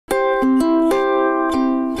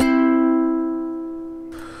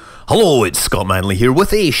Hello, it's Scott Manley here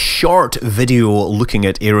with a short video looking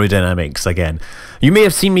at aerodynamics again. You may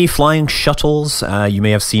have seen me flying shuttles, you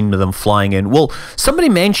may have seen them flying in. Well, somebody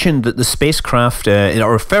mentioned that the spacecraft,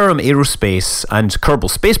 or Ferram Aerospace and Kerbal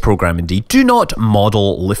space program indeed, do not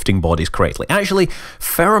model lifting bodies correctly. Actually,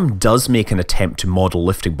 Ferram does make an attempt to model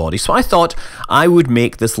lifting bodies, so I thought I would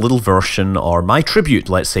make this little version, or my tribute,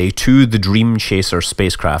 let's say, to the Dream Chaser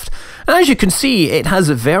spacecraft. And as you can see, it has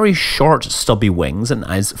very short, stubby wings and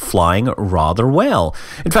is flying rather well.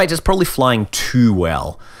 In fact, it's probably flying too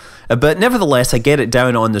well. But nevertheless, I get it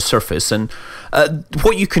down on the surface, and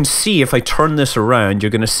what you can see, if I turn this around, you're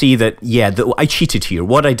going to see that, yeah, I cheated here.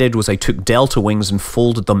 What I did was I took delta wings and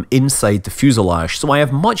folded them inside the fuselage, so I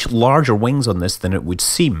have much larger wings on this than it would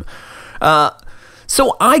seem.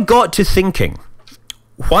 So I got to thinking,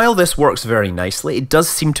 while this works very nicely, it does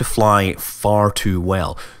seem to fly far too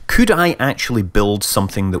well. Could I actually build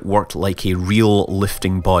something that worked like a real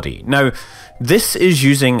lifting body? Now, this is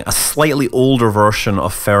using a slightly older version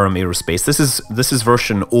of Ferram Aerospace. This is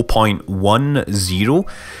version 0.10,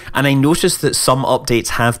 and I noticed that some updates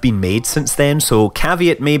have been made since then, so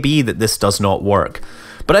caveat may be that this does not work.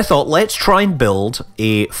 But I thought, let's try and build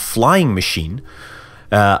a flying machine,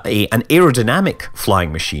 an aerodynamic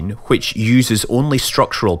flying machine, which uses only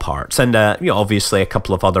structural parts, and you know, obviously a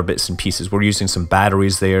couple of other bits and pieces. We're using some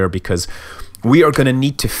batteries there because we are going to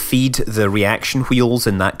need to feed the reaction wheels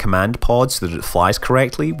in that command pod so that it flies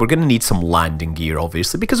correctly. We're going to need some landing gear,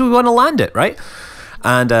 obviously, because we want to land it, right?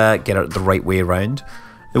 And get it the right way around.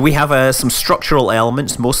 We have some structural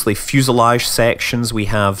elements, mostly fuselage sections. We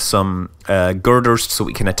have some girders so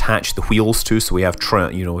we can attach the wheels to, so we have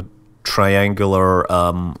triangular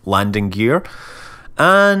landing gear.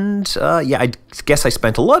 And yeah, I guess I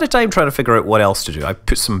spent a lot of time trying to figure out what else to do. I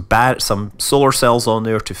put some solar cells on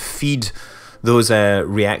there to feed those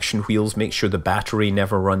reaction wheels, make sure the battery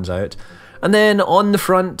never runs out. And then on the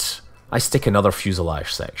front, I stick another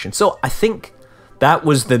fuselage section. So I think that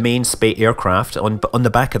was the main space aircraft. On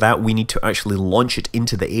the back of that, we need to actually launch it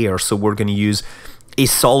into the air. So we're going to use a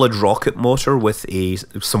solid rocket motor with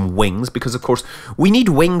some wings, because of course we need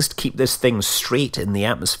wings to keep this thing straight in the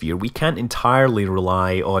atmosphere. We can't entirely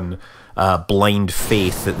rely on blind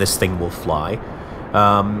faith that this thing will fly.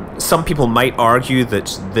 Some people might argue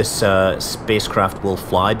that this spacecraft will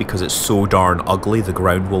fly because it's so darn ugly the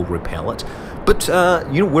ground will repel it. But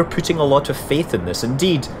you know, we're putting a lot of faith in this.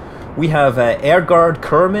 Indeed, we have Air Guard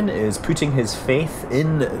Kerman is putting his faith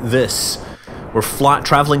in this. We're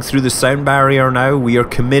traveling through the sound barrier now. We are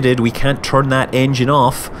committed. We can't turn that engine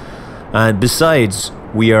off. And besides,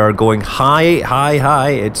 we are going high, high,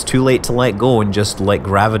 high. It's too late to let go and just let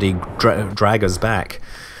gravity drag us back.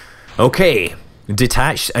 Okay,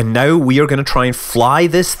 detached. And now we are going to try and fly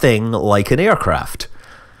this thing like an aircraft.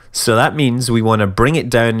 So that means we want to bring it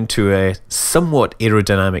down into a somewhat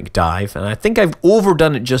aerodynamic dive. And I think I've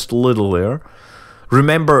overdone it just a little there.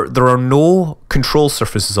 Remember, there are no control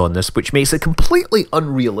surfaces on this, which makes it completely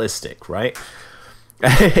unrealistic, right?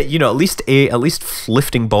 You know, at least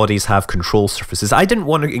lifting bodies have control surfaces. I didn't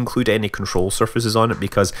want to include any control surfaces on it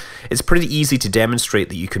because it's pretty easy to demonstrate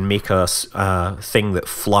that you can make a thing that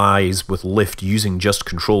flies with lift using just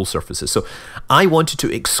control surfaces. So I wanted to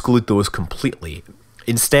exclude those completely.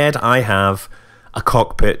 Instead, I have a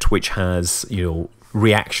cockpit which has, you know,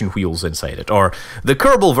 reaction wheels inside it, or the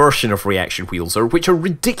Kerbal version of reaction wheels, which are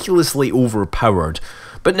ridiculously overpowered,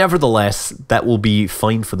 but nevertheless that will be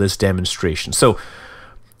fine for this demonstration. So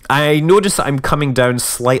I notice that I'm coming down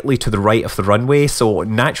slightly to the right of the runway, so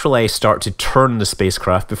naturally I start to turn the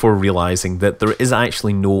spacecraft before realizing that there is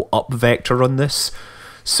actually no up vector on this,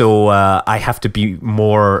 so I have to be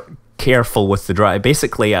more careful with the drive.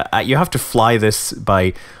 Basically, you have to fly this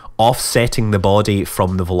by offsetting the body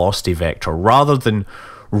from the velocity vector rather than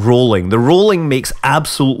rolling. The rolling makes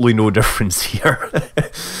absolutely no difference here.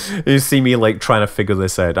 You see me like trying to figure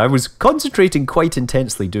this out. I was concentrating quite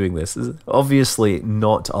intensely doing this. It's obviously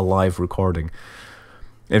not a live recording.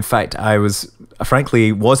 In fact, I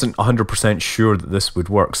frankly wasn't 100% sure that this would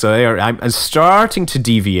work. So I'm starting to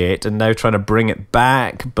deviate and now trying to bring it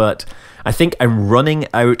back, but I think I'm running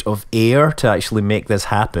out of air to actually make this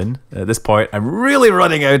happen. At this point, I'm really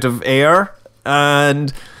running out of air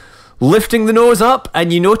and lifting the nose up,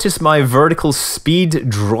 and you notice my vertical speed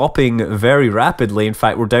dropping very rapidly. In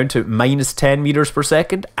fact, we're down to -10 meters per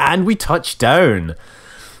second, and we touch down.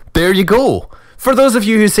 There you go. For those of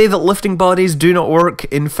you who say that lifting bodies do not work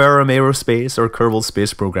in Ferram Aerospace or Kerbal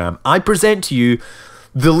Space Program, I present to you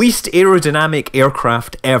the least aerodynamic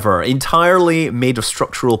aircraft ever, entirely made of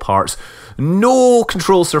structural parts. No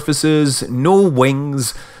control surfaces, no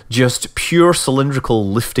wings, just pure cylindrical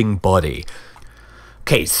lifting body.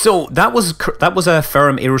 Okay, so that was a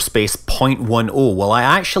Ferram Aerospace 0.10. Well, I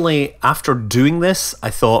actually, after doing this, I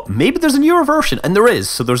thought maybe there's a newer version, and there is.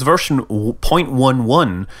 So there's version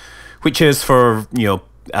 0.11, which is for, you know,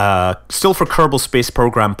 still for Kerbal Space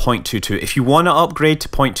Program 0.22. If you want to upgrade to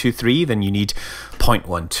 0.23, then you need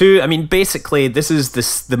 0.12. I mean, basically, this is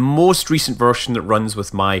the most recent version that runs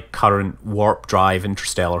with my current Warp Drive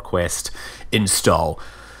Interstellar Quest install.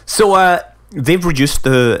 So, they've reduced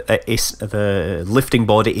the lifting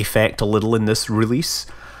body effect a little in this release,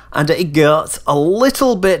 and it got a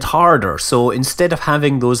little bit harder. So instead of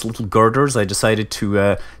having those little girders, I decided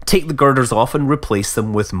to take the girders off and replace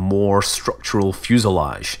them with more structural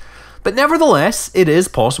fuselage. But nevertheless, it is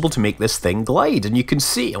possible to make this thing glide, and you can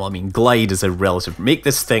see, well, I mean, glide is a relative, make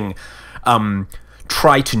this thing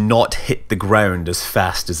try to not hit the ground as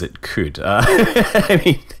fast as it could. I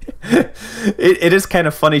mean, it is kind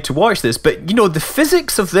of funny to watch this, but you know, the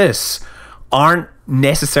physics of this aren't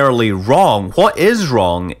necessarily wrong. What is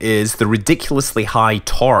wrong is the ridiculously high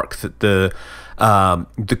torque that the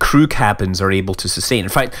crew cabins are able to sustain. In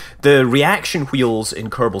fact, the reaction wheels in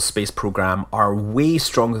Kerbal Space Program are way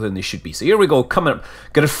stronger than they should be. So here we go, coming up,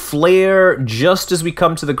 gonna flare just as we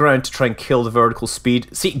come to the ground to try and kill the vertical speed.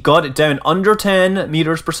 See, got it down under 10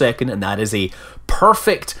 meters per second, and that is a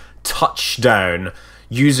perfect touchdown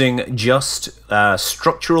using just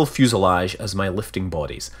structural fuselage as my lifting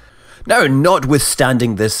bodies. Now,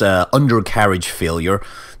 notwithstanding this undercarriage failure,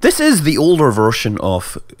 this is the older version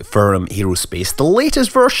of Ferram Aerospace. The latest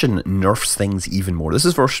version nerfs things even more. This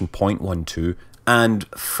is version 0.12, and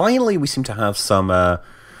finally we seem to have some,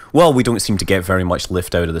 well, we don't seem to get very much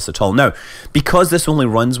lift out of this at all. Now, because this only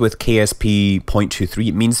runs with KSP 0.23,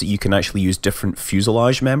 it means that you can actually use different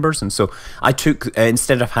fuselage members, and so I took,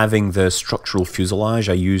 instead of having the structural fuselage,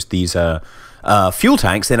 I used these fuel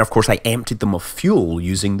tanks. Then of course I emptied them of fuel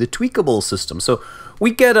using the tweakable system, so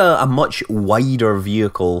we get a much wider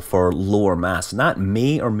vehicle for lower mass, and that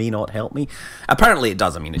may or may not help me. Apparently it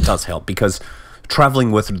does. I mean, it does help, because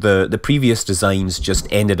traveling with the previous designs just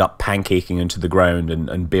ended up pancaking into the ground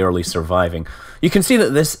and barely surviving. You can see that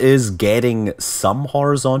this is getting some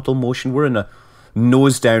horizontal motion. We're in a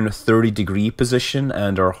nose down 30-degree position,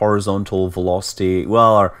 and our horizontal velocity,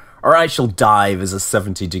 well, our actual dive is a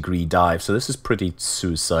 70-degree dive, so this is pretty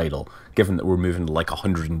suicidal, given that we're moving like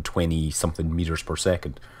 120-something meters per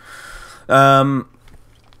second. So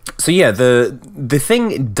yeah, the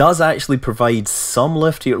thing does actually provide some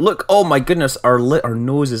lift here. Look, oh my goodness, our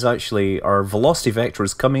nose is actually, our velocity vector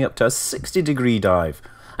is coming up to a 60-degree dive.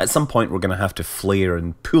 At some point we're going to have to flare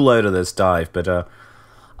and pull out of this dive, but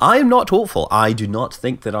I am not hopeful. I do not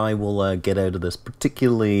think that I will get out of this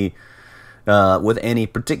particularly with any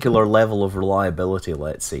particular level of reliability,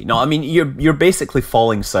 let's see. No, I mean, you're basically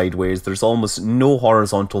falling sideways. There's almost no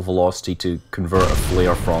horizontal velocity to convert a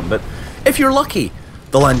flare from, but if you're lucky,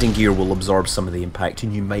 the landing gear will absorb some of the impact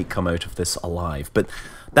and you might come out of this alive. But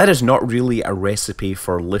that is not really a recipe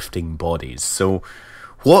for lifting bodies. So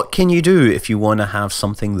what can you do if you want to have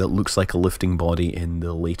something that looks like a lifting body in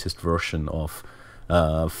the latest version of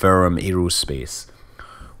Ferram Aerospace?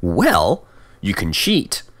 Well, you can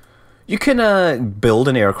cheat. You can build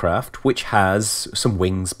an aircraft which has some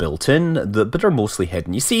wings built in, but are mostly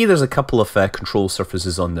hidden. You see there's a couple of control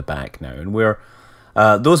surfaces on the back now, and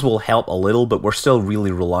those will help a little, but we're still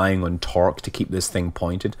really relying on torque to keep this thing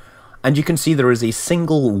pointed. And you can see there is a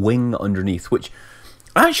single wing underneath, which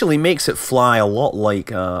actually makes it fly a lot like,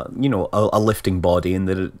 you know, a lifting body, in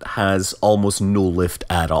that it has almost no lift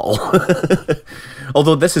at all.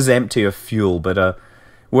 Although this is empty of fuel, but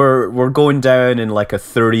we're going down in like a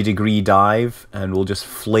 30-degree dive, and we'll just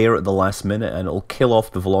flare at the last minute, and it'll kill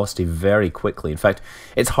off the velocity very quickly. In fact,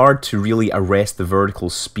 it's hard to really arrest the vertical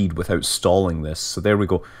speed without stalling this. So there we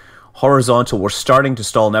go. Horizontal, we're starting to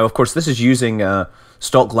stall now. Of course, this is using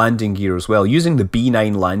stock landing gear as well. Using the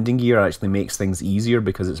B9 landing gear actually makes things easier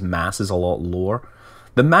because its mass is a lot lower.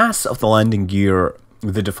 The mass of the landing gear,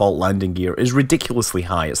 the default landing gear, is ridiculously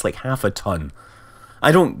high. It's like half a ton.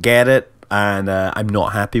 I don't get it, and I'm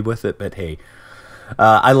not happy with it, but hey,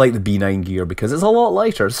 I like the B9 gear because it's a lot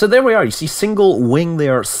lighter. So there we are, you see single wing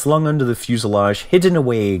there slung under the fuselage, hidden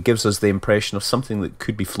away, gives us the impression of something that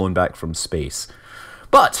could be flown back from space.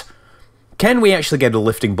 But can we actually get a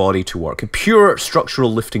lifting body to work? A pure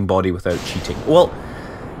structural lifting body without cheating? Well,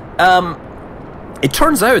 it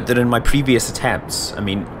turns out that in my previous attempts, I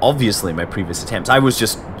mean, obviously in my previous attempts, I was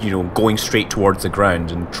just, you know, going straight towards the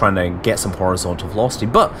ground and trying to get some horizontal velocity,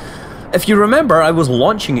 but if you remember, I was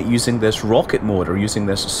launching it using this rocket motor, using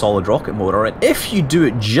this solid rocket motor, and if you do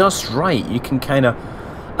it just right, you can kind of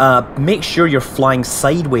make sure you're flying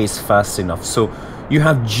sideways fast enough so you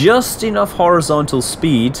have just enough horizontal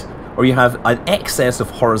speed, or you have an excess of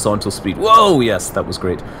horizontal speed. Whoa, yes, that was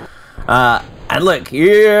great. And look,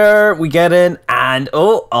 here we get in, and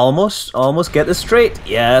oh, almost get this straight.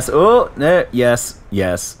 Yes, oh, no, yes,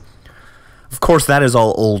 yes. Of course, that is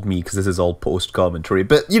all old me, because this is all post-commentary.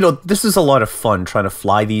 But, you know, this is a lot of fun. Trying to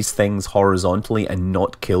fly these things horizontally and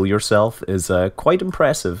not kill yourself is quite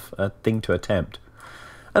impressive thing to attempt.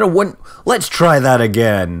 Let's try that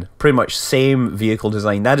again. Pretty much same vehicle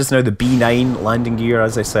design. That is now the B9 landing gear,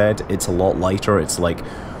 as I said. It's a lot lighter. It's like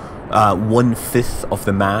 1/5 of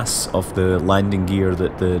the mass of the landing gear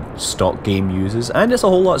that the stock game uses. And it's a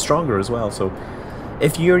whole lot stronger as well. So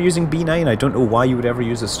if you're using B9, I don't know why you would ever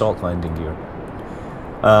use a stock landing gear.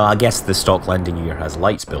 I guess the stock landing gear has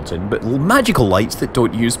lights built in, but magical lights that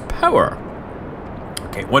don't use power.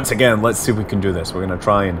 Okay, once again, let's see if we can do this. We're going to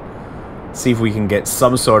try and see if we can get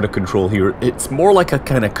some sort of control here. It's more like a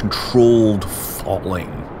kind of controlled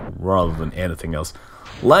falling rather than anything else.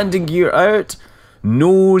 Landing gear out,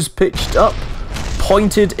 nose pitched up,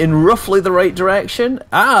 pointed in roughly the right direction.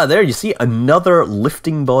 Ah, there you see, another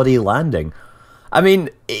lifting body landing. I mean,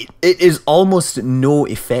 it is almost no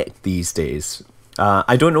effect these days.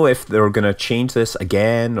 I don't know if they're going to change this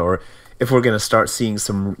again, or if we're going to start seeing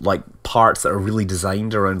some like parts that are really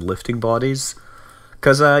designed around lifting bodies.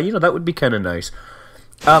 Because, you know, that would be kind of nice.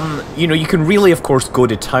 You know, you can really, of course, go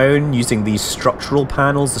to town using these structural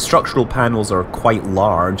panels. The structural panels are quite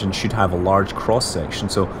large and should have a large cross-section,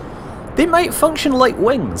 so they might function like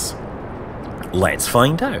wings. Let's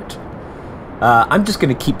find out. I'm just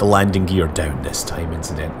going to keep the landing gear down this time,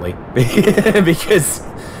 incidentally. Because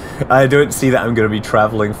I don't see that I'm going to be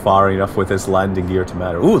traveling far enough with this landing gear to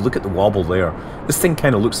matter. Ooh, look at the wobble there. This thing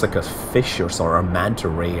kind of looks like a fish or sort of a manta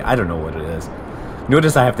ray. I don't know what it is.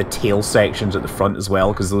 Notice I have the tail sections at the front as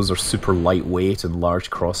well, because those are super lightweight and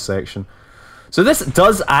large cross-section. So this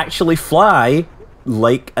does actually fly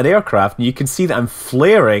like an aircraft, and you can see that I'm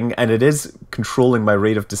flaring, and it is controlling my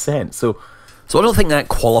rate of descent. So I don't think that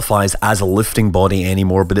qualifies as a lifting body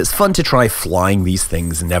anymore, but it's fun to try flying these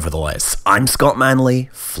things nevertheless. I'm Scott Manley,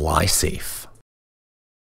 fly safe.